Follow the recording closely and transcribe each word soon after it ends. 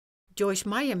Joyce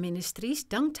Meyer Ministries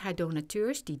dankt haar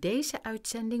donateurs die deze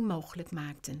uitzending mogelijk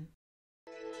maakten.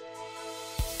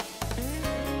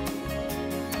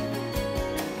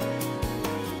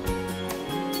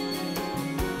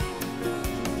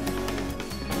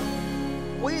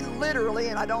 We literally,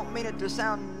 and I don't mean it to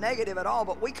sound negative at all,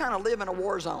 but we kind of live in a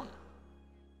war zone.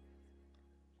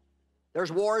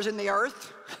 There's wars in the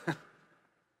earth.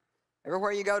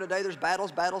 Everywhere you go today, there's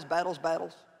battles, battles, battles,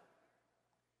 battles.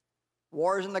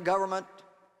 Wars in the government,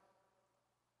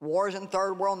 wars in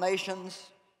third world nations,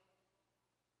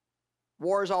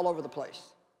 wars all over the place.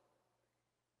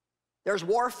 There's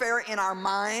warfare in our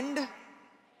mind.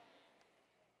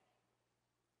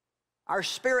 Our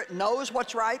spirit knows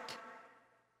what's right,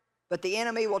 but the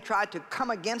enemy will try to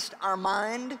come against our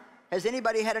mind. Has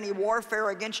anybody had any warfare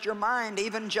against your mind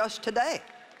even just today?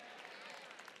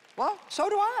 Well, so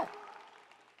do I.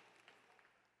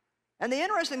 And the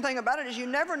interesting thing about it is you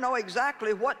never know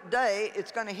exactly what day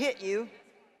it's going to hit you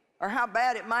or how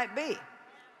bad it might be.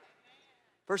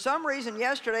 For some reason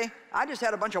yesterday, I just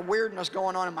had a bunch of weirdness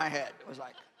going on in my head. It was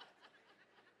like,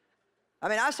 I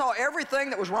mean, I saw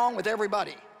everything that was wrong with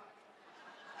everybody.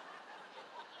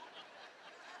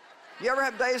 You ever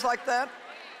have days like that?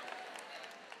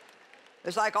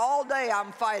 It's like all day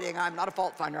I'm fighting. I'm not a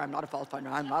fault finder. I'm not a fault finder.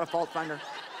 I'm not a fault finder.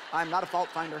 I'm not a fault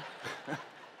finder.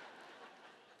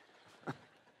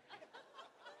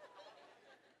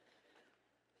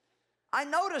 I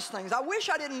notice things. I wish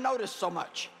I didn't notice so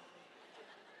much.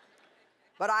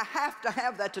 But I have to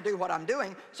have that to do what I'm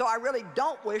doing, so I really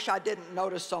don't wish I didn't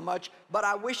notice so much, but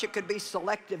I wish it could be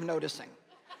selective noticing.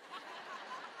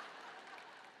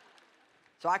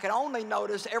 So I can only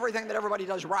notice everything that everybody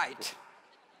does right.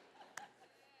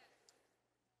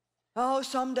 Oh,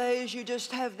 some days you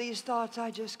just have these thoughts,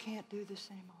 I just can't do this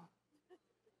anymore.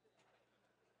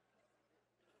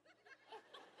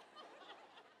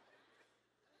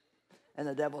 And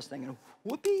the devil's thinking,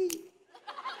 whoopee.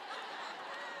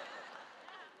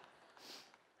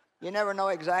 You never know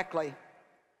exactly.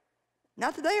 Now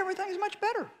today everything's much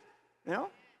better, you know.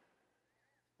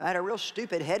 I had a real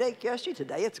stupid headache yesterday.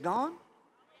 Today it's gone.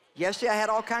 Yesterday I had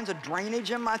all kinds of drainage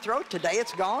in my throat. Today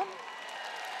it's gone.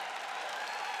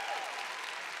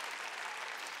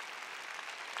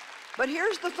 But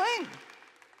here's the thing.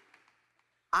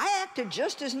 I acted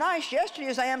just as nice yesterday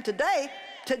as I am today.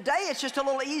 Today it's just a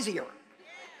little easier.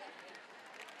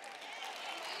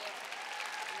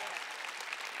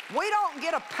 We don't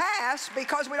get a pass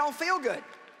because we don't feel good.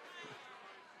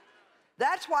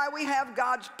 That's why we have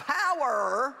God's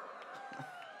power.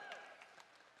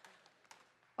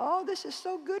 Oh, this is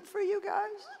so good for you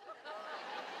guys.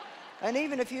 And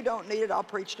even if you don't need it, I'll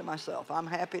preach to myself. I'm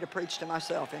happy to preach to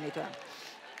myself anytime.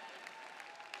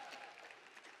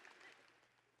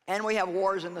 And we have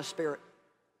wars in the spirit.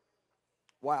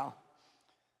 Wow.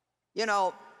 You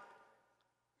know,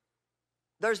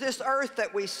 there's this earth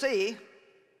that we see,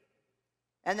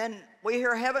 and then we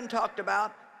hear heaven talked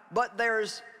about, but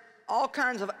there's all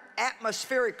kinds of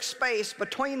atmospheric space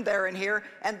between there and here,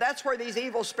 and that's where these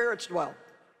evil spirits dwell.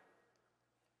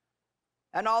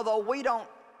 And although we don't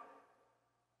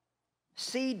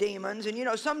see demons, and you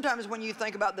know, sometimes when you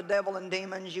think about the devil and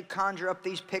demons, you conjure up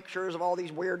these pictures of all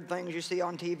these weird things you see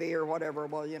on TV or whatever.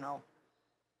 Well, you know,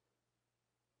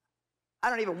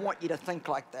 I don't even want you to think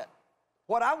like that.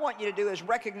 What I want you to do is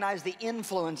recognize the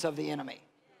influence of the enemy.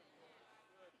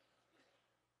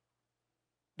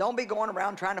 Don't be going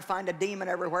around trying to find a demon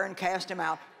everywhere and cast him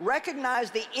out. Recognize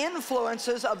the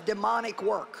influences of demonic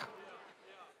work.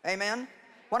 Amen?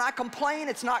 When I complain,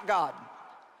 it's not God.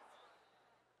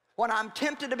 When I'm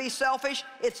tempted to be selfish,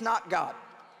 it's not God.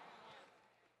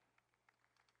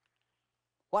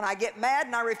 When I get mad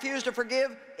and I refuse to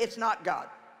forgive, it's not God.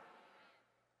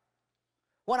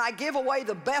 When I give away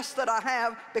the best that I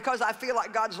have because I feel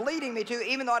like God's leading me to,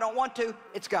 even though I don't want to,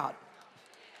 it's God.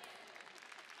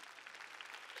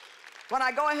 When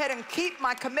I go ahead and keep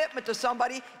my commitment to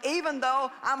somebody, even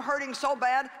though I'm hurting so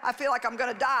bad, I feel like I'm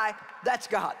going to die, that's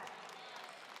God.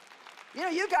 You know,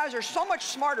 you guys are so much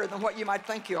smarter than what you might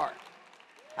think you are.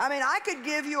 I mean, I could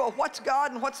give you a what's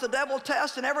God and what's the devil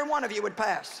test, and every one of you would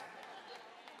pass.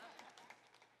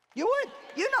 You would.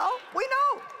 You know. We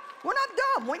know. We're not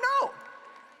dumb. We know.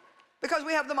 Because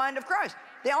we have the mind of Christ.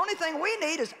 The only thing we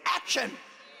need is action.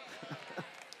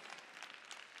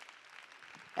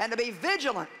 And to be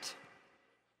vigilant.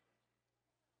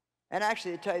 And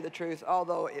actually, to tell you the truth,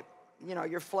 although it, you know,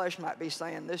 your flesh might be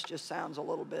saying this just sounds a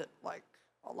little bit like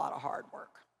a lot of hard work.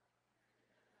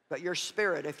 But your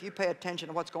spirit, if you pay attention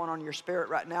to what's going on in your spirit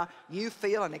right now, you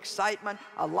feel an excitement,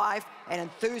 a life, an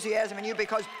enthusiasm in you,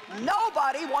 because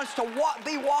nobody wants to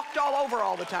be walked all over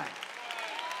all the time.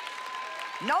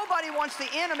 Nobody wants the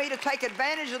enemy to take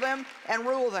advantage of them and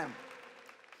rule them.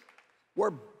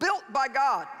 We're built by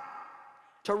God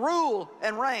to rule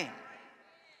and reign.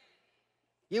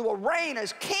 You will reign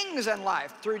as kings in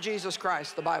life through Jesus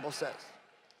Christ, the Bible says.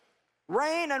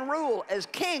 Reign and rule as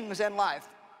kings in life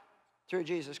through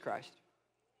Jesus Christ.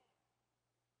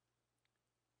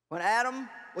 When Adam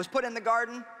was put in the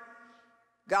garden,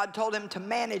 God told him to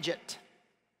manage it,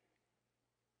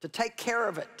 to take care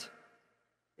of it.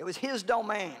 It was his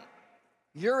domain.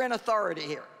 You're in authority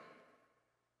here.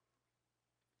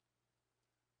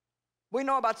 We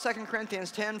know about 2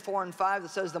 Corinthians 10, 4 and 5 that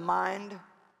says the mind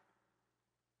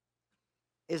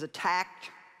is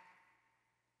attacked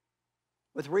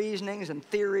with reasonings and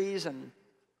theories and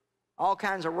all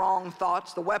kinds of wrong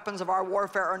thoughts. The weapons of our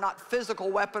warfare are not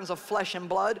physical weapons of flesh and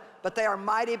blood, but they are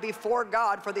mighty before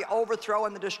God for the overthrow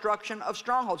and the destruction of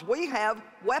strongholds. We have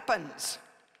weapons.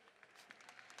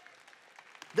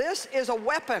 This is a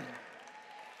weapon.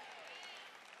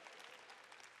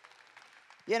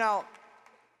 You know,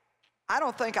 I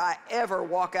don't think I ever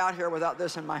walk out here without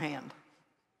this in my hand.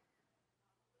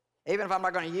 Even if I'm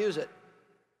not going to use it.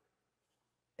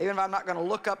 Even if I'm not going to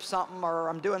look up something or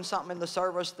I'm doing something in the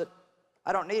service that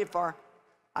I don't need it for,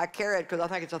 I carry it because I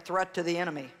think it's a threat to the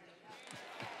enemy.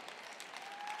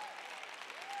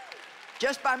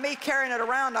 Just by me carrying it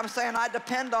around, I'm saying I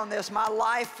depend on this. My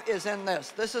life is in this.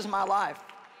 This is my life.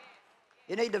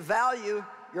 You need to value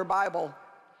your Bible.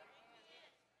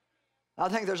 I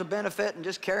think there's a benefit in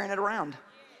just carrying it around,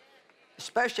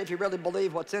 especially if you really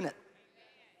believe what's in it.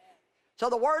 So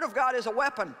the Word of God is a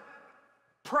weapon.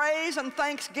 Praise and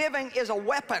thanksgiving is a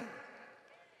weapon.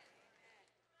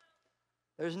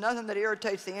 There's nothing that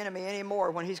irritates the enemy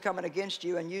anymore when he's coming against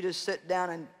you and you just sit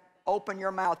down and open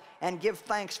your mouth and give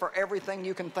thanks for everything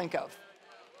you can think of.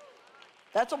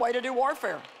 That's a way to do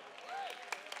warfare.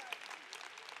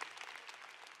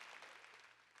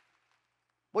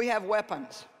 We have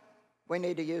weapons. We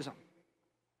need to use them.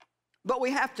 But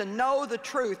we have to know the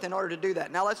truth in order to do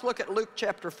that. Now let's look at Luke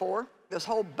chapter 4. This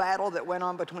whole battle that went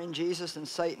on between Jesus and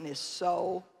Satan is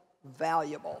so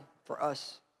valuable for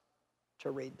us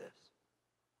to read this.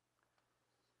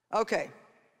 Okay.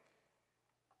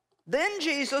 Then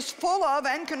Jesus, full of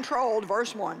and controlled,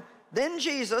 verse 1. Then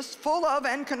Jesus, full of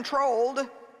and controlled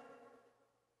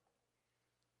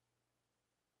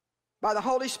by the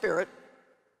Holy Spirit.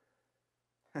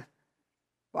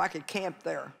 Well, I could camp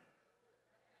there.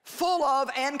 Full of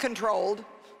and controlled.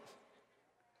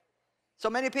 So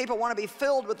many people want to be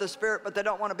filled with the Spirit, but they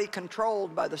don't want to be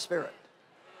controlled by the Spirit.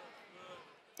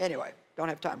 Anyway, don't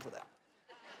have time for that.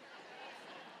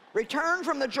 Returned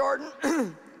from the Jordan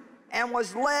and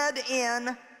was led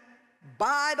in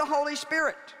by the Holy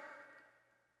Spirit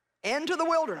into the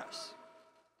wilderness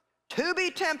to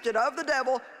be tempted of the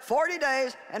devil 40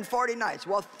 days and 40 nights.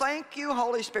 Well, thank you,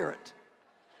 Holy Spirit.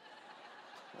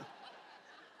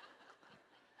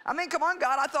 I mean, come on,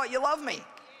 God, I thought you loved me.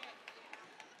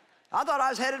 I thought I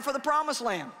was headed for the promised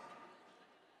land.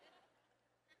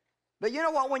 But you know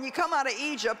what? When you come out of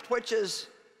Egypt, which is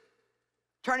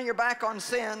turning your back on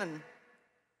sin and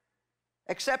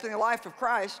accepting the life of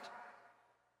Christ,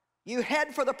 you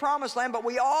head for the promised land, but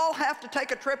we all have to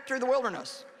take a trip through the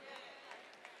wilderness.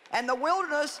 And the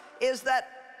wilderness is that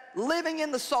living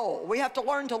in the soul. We have to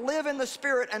learn to live in the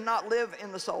Spirit and not live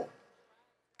in the soul.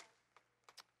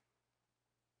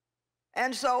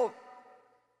 And so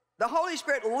the Holy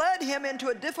Spirit led him into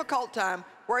a difficult time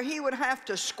where he would have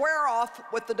to square off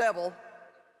with the devil.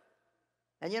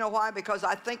 And you know why? Because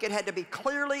I think it had to be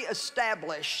clearly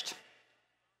established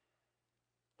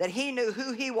that he knew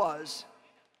who he was.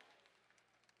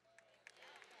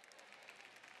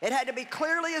 It had to be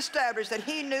clearly established that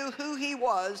he knew who he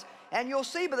was. And you'll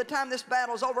see by the time this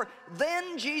battle's over,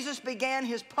 then Jesus began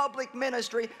his public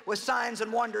ministry with signs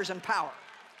and wonders and power.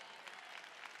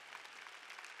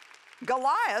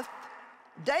 Goliath,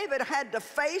 David had to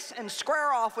face and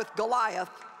square off with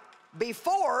Goliath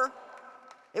before,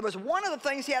 it was one of the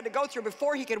things he had to go through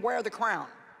before he could wear the crown.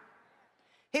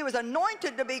 He was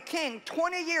anointed to be king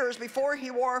 20 years before he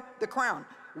wore the crown.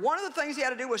 One of the things he had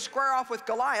to do was square off with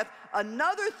Goliath.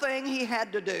 Another thing he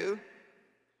had to do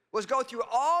was go through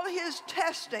all his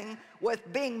testing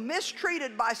with being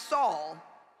mistreated by Saul.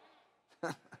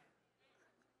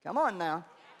 Come on now.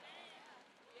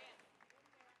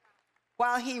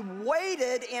 While he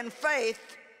waited in faith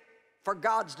for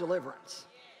God's deliverance.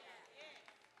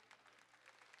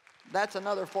 That's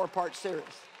another 4-part series.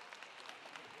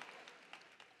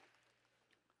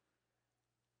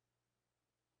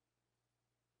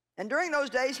 And during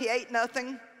those days he ate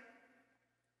nothing,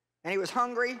 and he was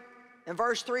hungry. And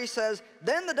verse 3 says,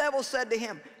 then the devil said to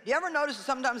him. You ever notice that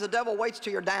sometimes the devil waits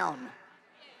till you're down?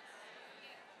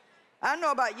 I don't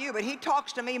know about you, but he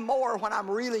talks to me more when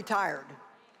I'm really tired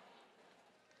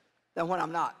than when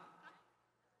I'm not.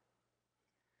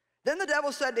 Then the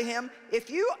devil said to him, if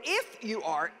you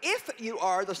are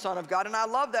the Son of God, and I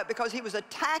love that because he was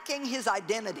attacking his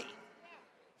identity.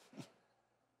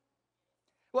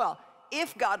 Well,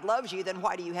 if God loves you, then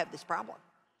why do you have this problem?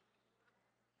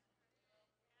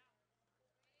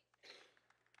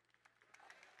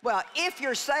 Well, if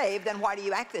you're saved, then why do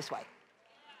you act this way?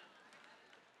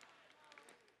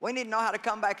 We need to know how to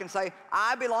come back and say,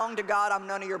 I belong to God, I'm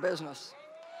none of your business.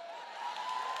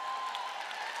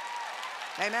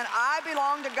 Amen. I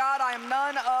belong to God, I am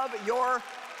none of your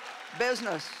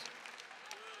business.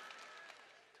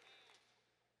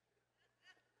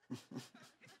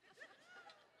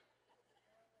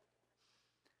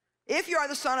 If you are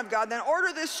the Son of God, then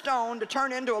order this stone to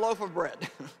turn into a loaf of bread.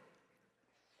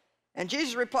 And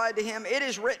Jesus replied to him, it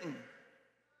is written.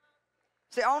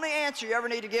 It's the only answer you ever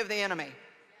need to give the enemy.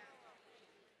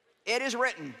 It is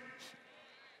written.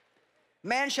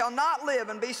 Man shall not live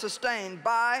and be sustained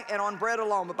by and on bread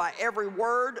alone, but by every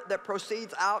word that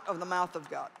proceeds out of the mouth of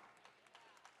God.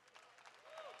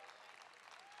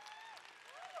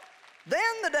 Then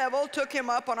the devil took him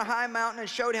up on a high mountain and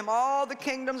showed him all the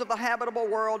kingdoms of the habitable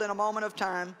world in a moment of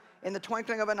time, in the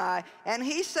twinkling of an eye. And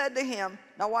he said to him,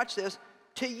 now watch this,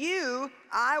 to you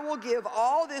I will give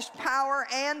all this power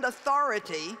and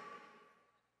authority.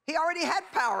 He already had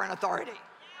power and authority.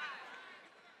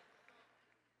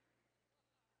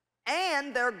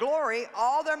 And their glory,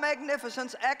 all their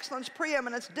magnificence, excellence,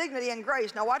 preeminence, dignity, and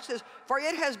grace. Now watch this. For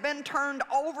it has been turned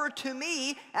over to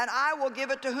me, and I will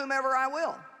give it to whomever I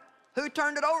will. Who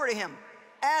turned it over to him?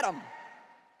 Adam.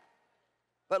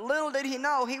 But little did he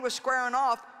know he was squaring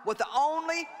off with the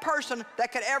only person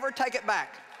that could ever take it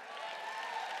back.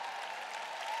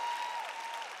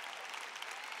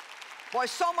 Boy,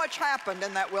 so much happened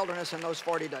in that wilderness in those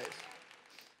 40 days.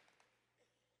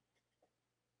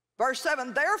 Verse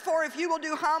 7, therefore, if you will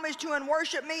do homage to and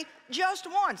worship me just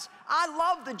once. I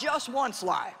love the just once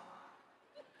lie.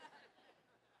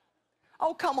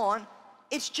 Oh, come on.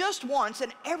 It's just once,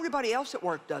 and everybody else at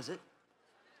work does it.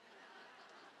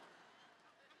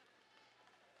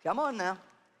 Come on now.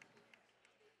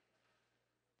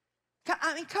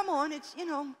 I mean, come on. It's, you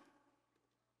know,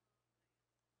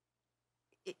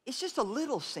 it's just a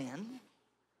little sin.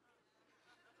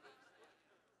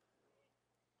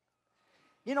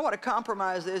 You know what a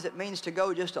compromise is? It means to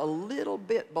go just a little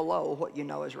bit below what you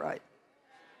know is right.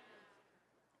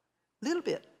 Little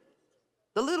bit.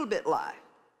 The little bit lie.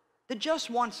 The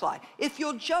just once lie. If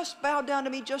you'll just bow down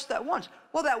to me just that once.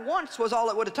 Well, that once was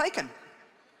all it would have taken.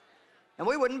 And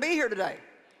we wouldn't be here today.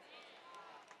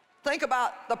 Think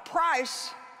about the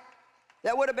price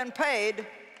that would have been paid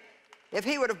if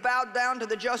he would have bowed down to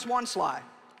the just once lie.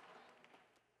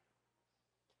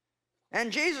 And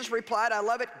Jesus replied, I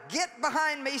love it, get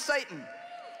behind me, Satan.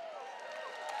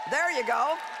 There you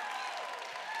go.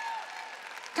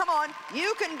 Come on,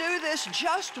 you can do this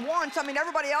just once. I mean,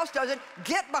 everybody else does it.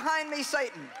 Get behind me,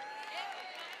 Satan.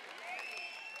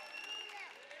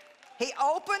 He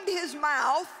opened his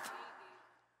mouth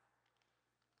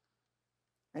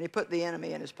and he put the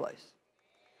enemy in his place.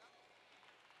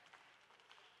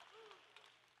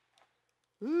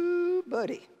 Ooh,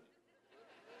 buddy.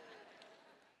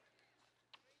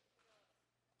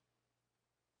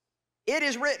 It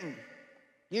is written,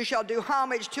 you shall do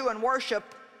homage to and worship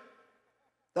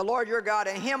the Lord your God,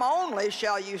 and him only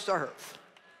shall you serve.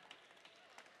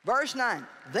 Verse 9,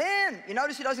 then, you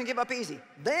notice he doesn't give up easy.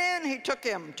 Then he took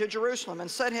him to Jerusalem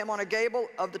and set him on a gable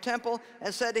of the temple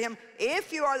and said to him,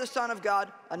 if you are the Son of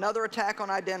God, another attack on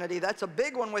identity, that's a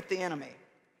big one with the enemy.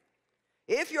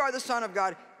 If you are the Son of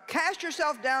God, cast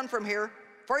yourself down from here,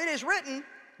 for it is written,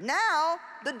 now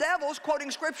the devil's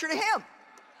quoting scripture to him.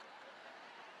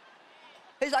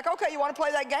 He's like, okay, you want to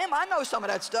play that game? I know some of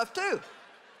that stuff too.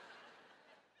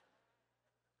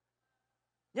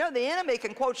 You know, the enemy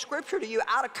can quote scripture to you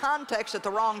out of context at the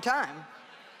wrong time.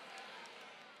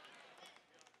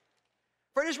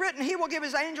 For it is written, he will give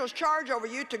his angels charge over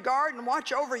you to guard and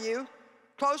watch over you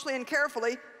closely and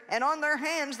carefully, and on their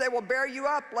hands they will bear you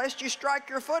up, lest you strike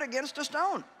your foot against a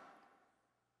stone.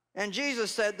 And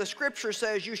Jesus said, the scripture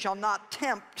says, you shall not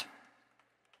tempt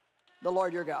the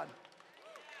Lord your God.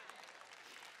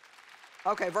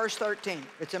 Okay, verse 13.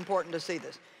 It's important to see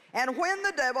this. And when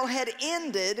the devil had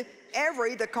ended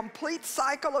the complete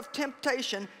cycle of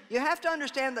temptation, you have to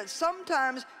understand that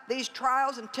sometimes these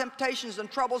trials and temptations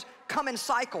and troubles come in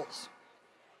cycles.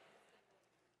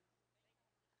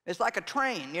 It's like a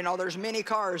train, you know, there's many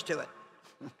cars to it.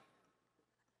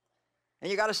 And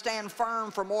you got to stand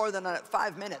firm for more than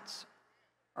 5 minutes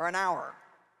or an hour.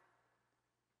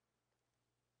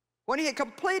 When he had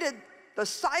completed the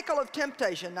cycle of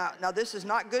temptation, now this is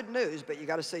not good news, but you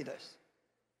got to see this.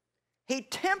 He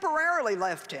temporarily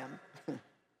left him,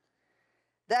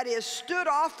 that is, stood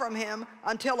off from him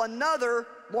until another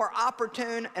more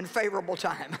opportune and favorable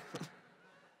time.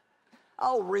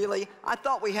 Oh, really? I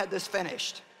thought we had this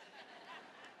finished.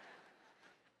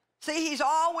 See, he's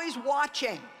always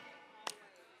watching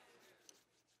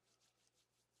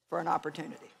for an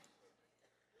opportunity.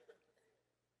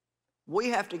 We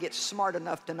have to get smart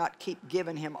enough to not keep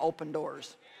giving him open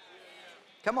doors.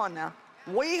 Come on now.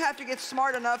 We have to get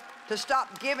smart enough to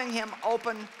stop giving him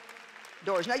open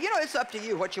doors. Now, you know, it's up to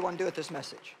you what you want to do with this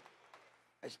message.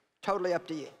 It's totally up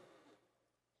to you.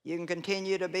 You can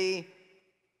continue to be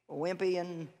wimpy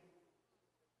and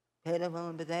pitiful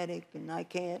and pathetic, and I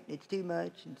can't, it's too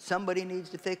much, and somebody needs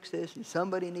to fix this, and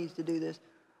somebody needs to do this.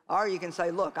 Or you can say,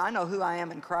 look, I know who I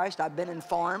am in Christ. I've been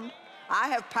informed. I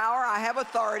have power. I have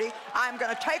authority. I'm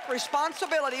going to take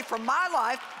responsibility for my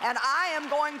life, and I am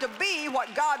going to be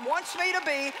what God wants me to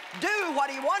be, do what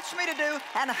he wants me to do,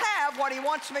 and have what he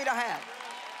wants me to have.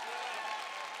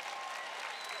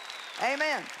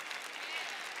 Amen.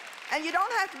 And you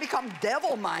don't have to become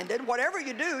devil-minded. Whatever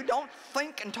you do, don't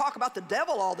think and talk about the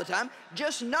devil all the time.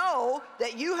 Just know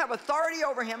that you have authority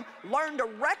over him. Learn to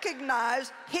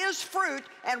recognize his fruit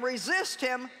and resist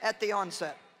him at the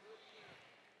onset.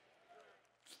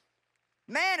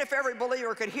 Man, if every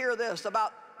believer could hear this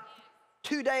about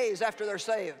 2 days after they're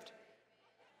saved.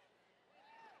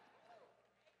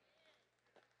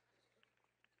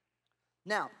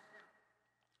 Now,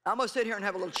 I'm going to sit here and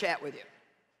have a little chat with you.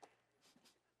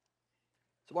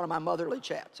 It's one of my motherly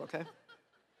chats, okay?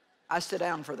 I sit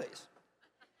down for these.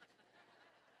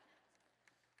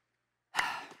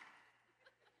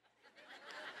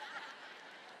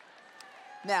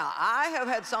 Now, I have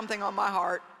had something on my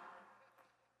heart,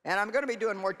 and I'm going to be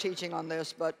doing more teaching on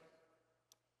this, but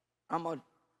I'm going to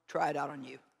try it out on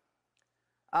you.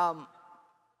 Of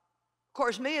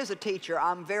course, me as a teacher,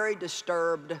 I'm very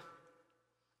disturbed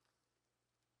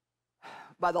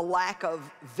by the lack of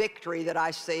victory that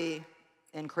I see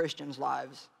in Christians'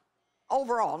 lives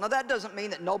overall. Now, that doesn't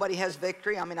mean that nobody has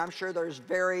victory. I mean, I'm sure there's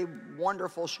very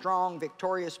wonderful, strong,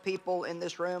 victorious people in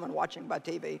this room and watching by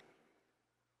TV.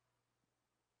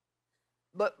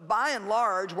 But by and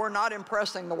large, we're not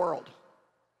impressing the world.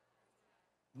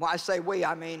 When I say we,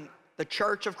 I mean the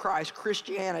Church of Christ,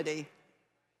 Christianity,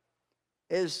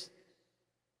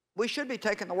 we should be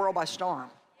taking the world by storm.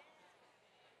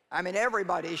 I mean,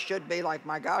 everybody should be like,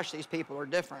 my gosh, these people are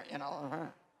different, you know.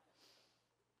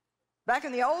 Back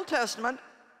in the Old Testament,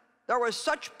 there was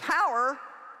such power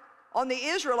on the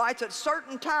Israelites at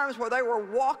certain times where they were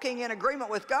walking in agreement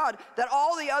with God that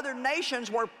all the other nations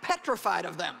were petrified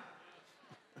of them.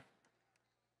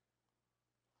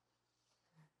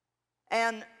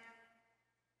 And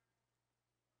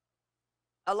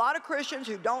a lot of Christians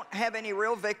who don't have any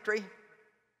real victory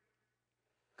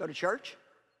go to church.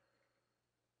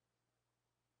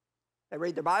 They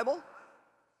read their Bible.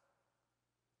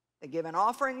 They give in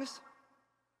offerings.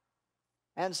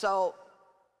 And so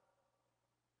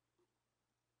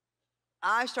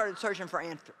I started searching for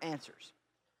answers.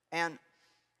 And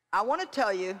I want to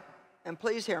tell you, and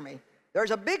please hear me,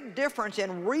 there's a big difference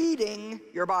in reading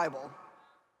your Bible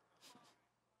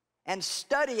and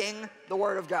studying the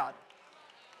Word of God.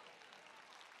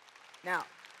 Now,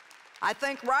 I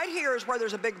think right here is where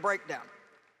there's a big breakdown.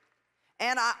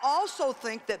 And I also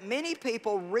think that many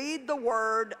people read the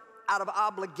Word out of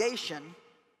obligation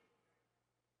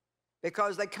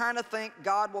because they kind of think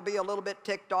God will be a little bit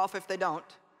ticked off if they don't.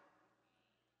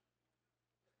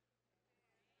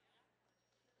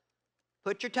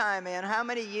 Put your time in. How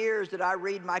many years did I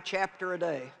read my chapter a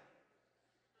day?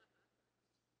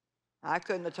 I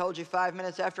couldn't have told you 5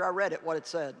 minutes after I read it what it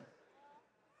said.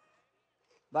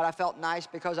 But I felt nice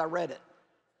because I read it.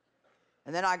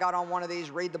 And then I got on one of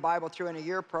these read the Bible through in a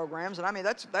year programs. And I mean,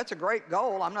 that's a great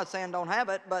goal. I'm not saying don't have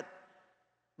it, but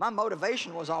my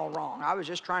motivation was all wrong. I was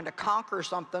just trying to conquer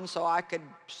something so I could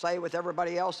say with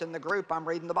everybody else in the group, I'm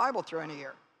reading the Bible through in a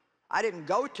year. I didn't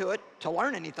go to it to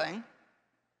learn anything.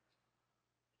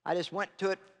 I just went to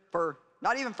it for,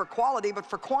 not even for quality, but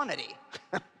for quantity.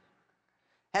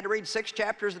 Had to read 6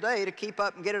 chapters a day to keep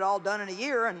up and get it all done in a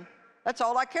year, and that's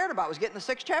all I cared about was getting the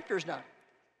 6 chapters done.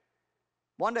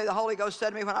 One day the Holy Ghost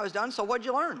said to me when I was done, so what'd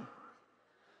you learn?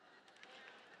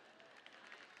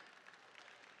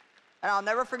 And I'll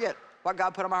never forget what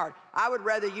God put on my heart. I would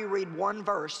rather you read 1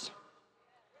 verse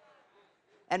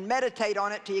and meditate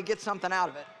on it till you get something out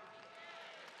of it.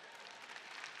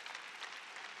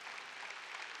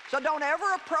 So don't ever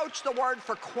approach the word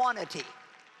for quantity.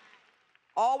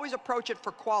 Always approach it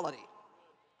for quality.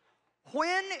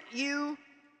 When you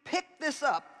pick this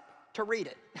up to read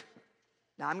it,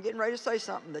 now I'm getting ready to say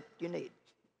something that you need.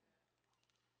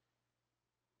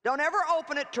 Don't ever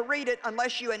open it to read it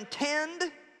unless you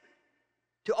intend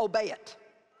to obey it.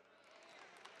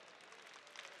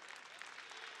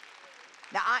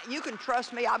 Now, you can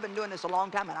trust me. I've been doing this a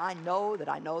long time, and I know that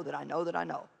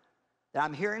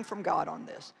I'm hearing from God on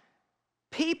this.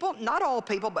 People, not all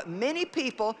people, but many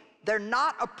people, they're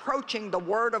not approaching the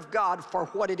Word of God for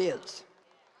what it is.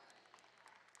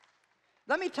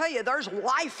 Let me tell you, there's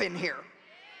life in here.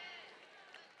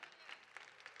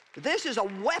 This is a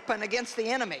weapon against the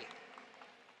enemy.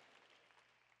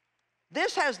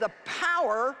 This has the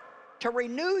power to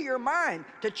renew your mind,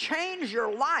 to change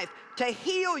your life, to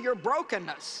heal your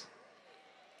brokenness.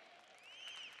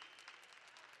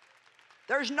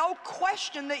 There's no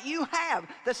question that you have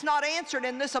that's not answered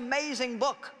in this amazing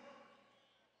book.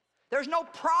 There's no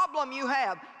problem you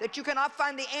have that you cannot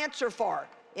find the answer for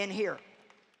in here.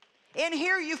 In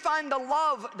here you find the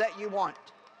love that you want.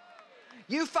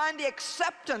 You find the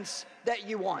acceptance that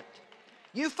you want.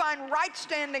 You find right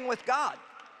standing with God.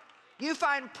 You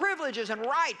find privileges and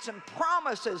rights and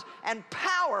promises and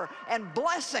power and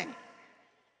blessing.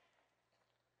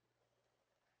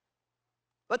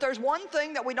 But there's one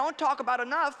thing that we don't talk about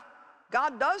enough.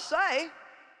 God does say,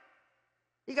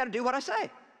 you got to do what I say.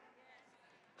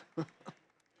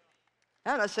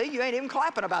 And I see you ain't even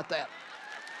clapping about that.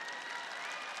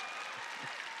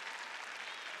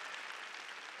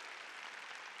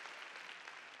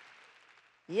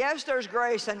 Yes, there's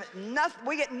grace, and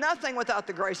we get nothing without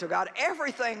the grace of God.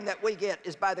 Everything that we get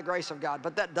is by the grace of God,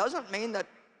 but that doesn't mean that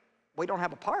we don't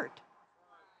have a part.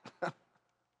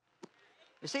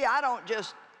 You see, I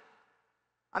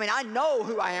know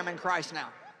who I am in Christ now.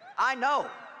 I know.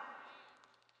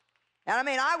 And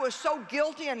I was so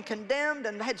guilty and condemned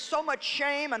and had so much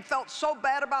shame and felt so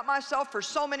bad about myself for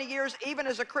so many years, even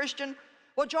as a Christian.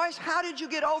 Well, Joyce, how did you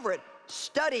get over it?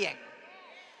 Studying.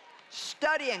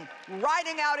 Studying,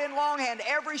 writing out in longhand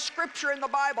every scripture in the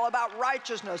Bible about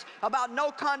righteousness, about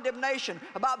no condemnation,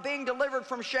 about being delivered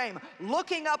from shame,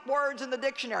 looking up words in the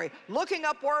dictionary, looking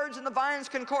up words in the Vine's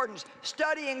Concordance,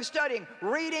 studying,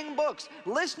 reading books,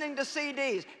 listening to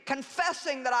CDs,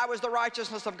 confessing that I was the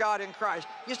righteousness of God in Christ.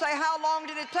 You say, how long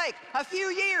did it take? A few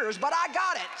years, but I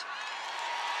got it.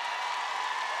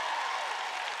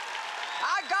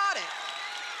 I got it.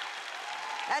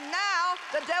 And now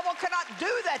the devil cannot do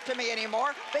that to me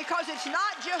anymore because it's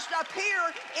not just up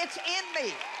here, it's in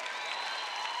me.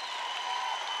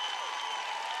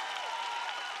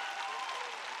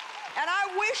 And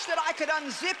I wish that I could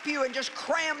unzip you and just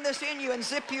cram this in you and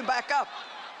zip you back up.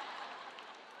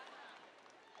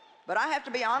 But I have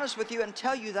to be honest with you and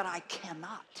tell you that I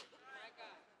cannot.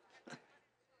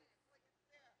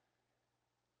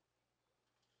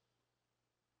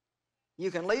 You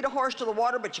can lead a horse to the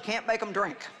water, but you can't make them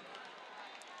drink.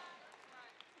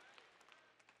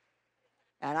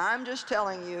 And I'm just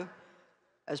telling you,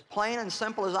 as plain and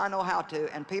simple as I know how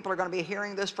to, and people are going to be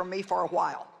hearing this from me for a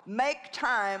while, make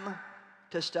time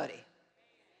to study.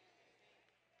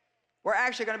 We're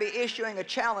actually going to be issuing a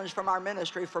challenge from our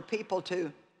ministry for people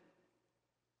to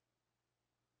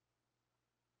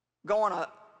go on a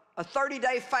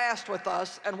 30-day fast with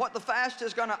us, and what the fast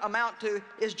is going to amount to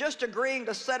is just agreeing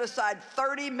to set aside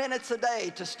 30 minutes a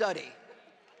day to study.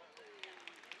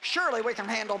 Surely we can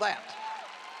handle that.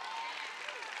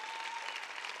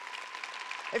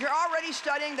 If you're already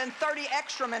studying, then 30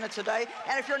 extra minutes a day,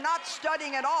 and if you're not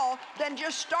studying at all, then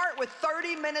just start with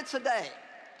 30 minutes a day.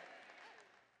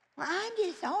 Well, I'm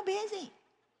just so busy.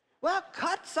 Well,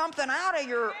 cut something out of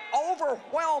your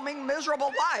overwhelming,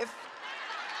 miserable life.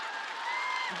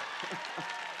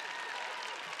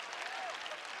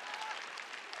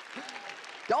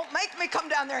 Don't make me come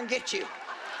down there and get you.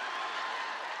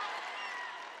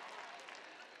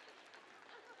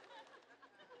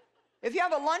 If you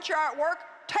have a lunch hour at work,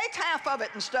 take half of it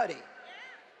and study.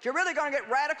 If you're really going to get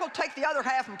radical, take the other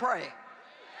half and pray.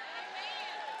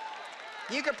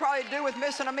 You could probably do with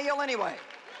missing a meal anyway.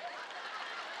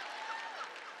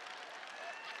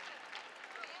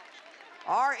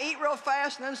 Or eat real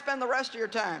fast and then spend the rest of your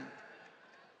time.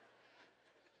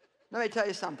 Let me tell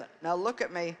you something. Now look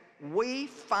at me. We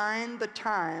find the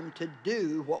time to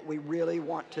do what we really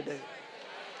want to do.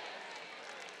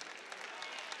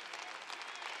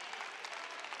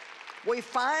 We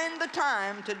find the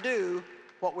time to do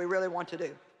what we really want to do.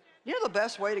 You know the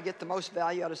best way to get the most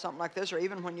value out of something like this, or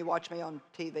even when you watch me on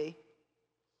TV?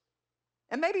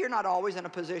 And maybe you're not always in a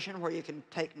position where you can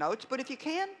take notes, but if you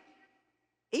can,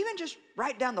 Even just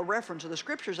write down the reference of the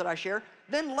scriptures that I share.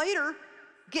 Then later,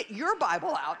 get your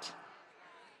Bible out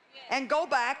and go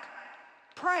back,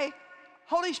 pray,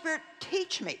 Holy Spirit,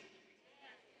 teach me.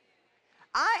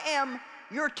 I am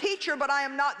your teacher, but I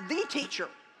am not the teacher.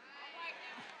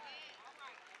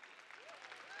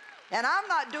 And I'm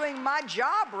not doing my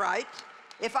job right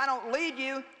if I don't lead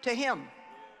you to Him.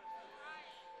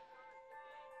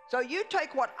 So you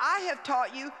take what I have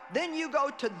taught you, then you go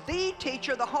to the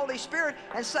teacher, the Holy Spirit,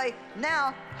 and say,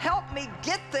 now help me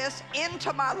get this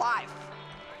into my life.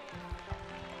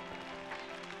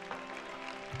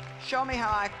 Show me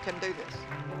how I can do this.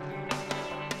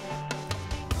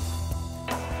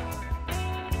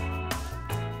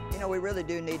 You know, we really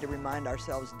do need to remind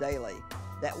ourselves daily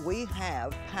that we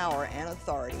have power and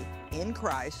authority in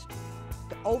Christ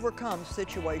to overcome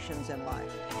situations in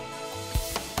life.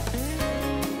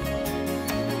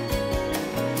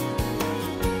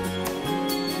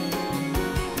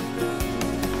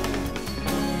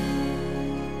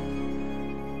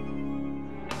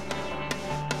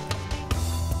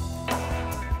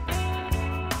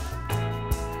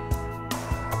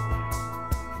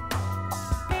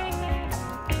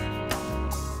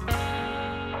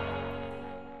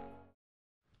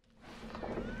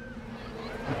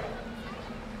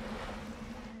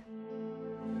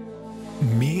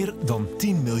 Meer dan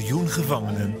 10 miljoen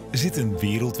gevangenen zitten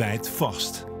wereldwijd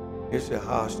vast. It's a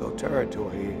hostile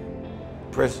territory,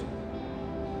 prison.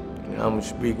 And I'm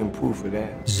speaking proof of that.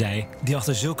 Zij die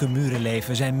achter zulke muren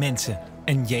leven zijn mensen.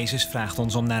 En Jezus vraagt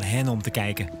ons om naar hen om te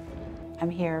kijken.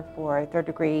 I'm here for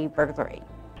third-degree burglary.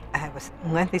 I have a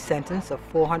lengthy sentence of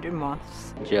 400 months.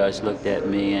 The judge looked at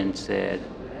me and said,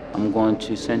 I'm going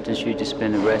to sentence you to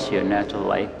spend the rest of your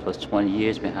natural life plus 20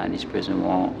 years behind these prison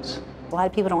walls. A lot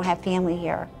of people don't have family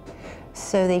here,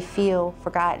 so they feel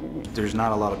forgotten. There's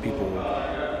not a lot of people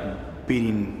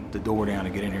beating the door down to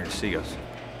get in here to see us.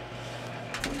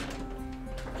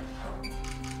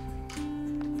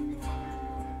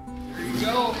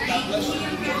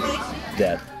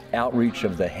 That outreach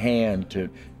of the hand to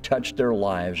touch their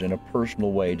lives in a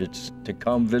personal way, to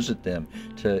come visit them,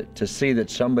 to see that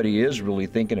somebody is really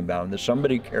thinking about them, that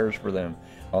somebody cares for them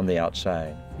on the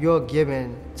outside. You're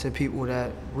giving to people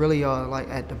that really are like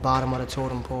at the bottom of the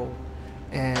totem pole,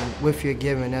 and with your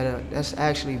giving, that's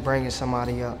actually bringing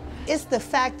somebody up. It's the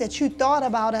fact that you thought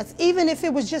about us, even if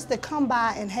it was just to come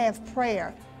by and have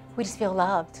prayer. We just feel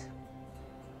loved,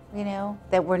 you know,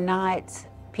 that we're not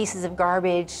pieces of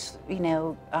garbage, you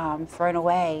know, thrown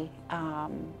away,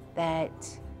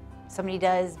 that somebody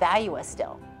does value us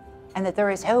still, and that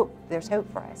there is hope. There's hope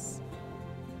for us.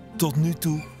 Tot nu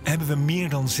toe hebben we meer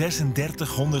dan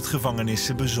 3600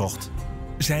 gevangenissen bezocht.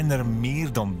 Zijn er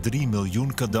meer dan 3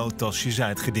 miljoen cadeautasjes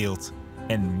uitgedeeld.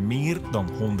 En meer dan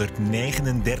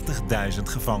 139.000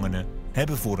 gevangenen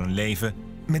hebben voor een leven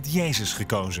met Jezus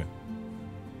gekozen.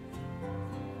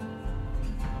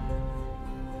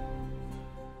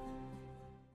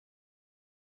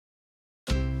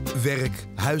 Werk,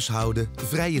 huishouden,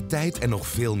 vrije tijd en nog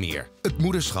veel meer. Het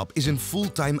moederschap is een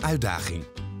fulltime uitdaging.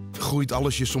 Groeit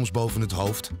alles je soms boven het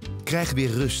hoofd? Krijg weer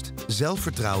rust,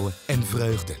 zelfvertrouwen en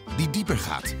vreugde die dieper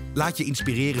gaat. Laat je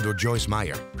inspireren door Joyce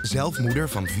Meyer, zelf moeder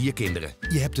van 4 kinderen.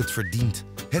 Je hebt het verdiend.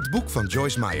 Het boek van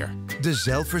Joyce Meyer, De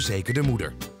zelfverzekerde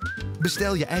moeder.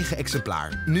 Bestel je eigen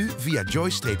exemplaar nu via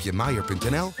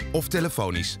joyce-meyer.nl of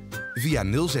telefonisch via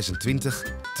 026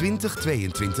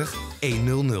 2022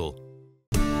 100.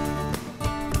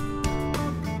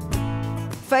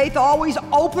 Faith always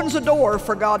opens a door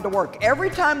for God to work. Every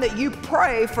time that you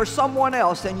pray for someone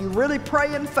else and you really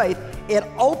pray in faith, it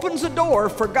opens a door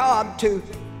for God to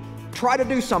try to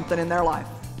do something in their life.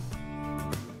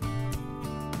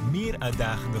 Meer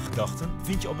uitdagende gedachten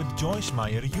vind je op het Joyce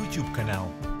Meyer YouTube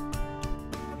kanaal.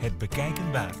 Het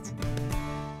bekijken waard.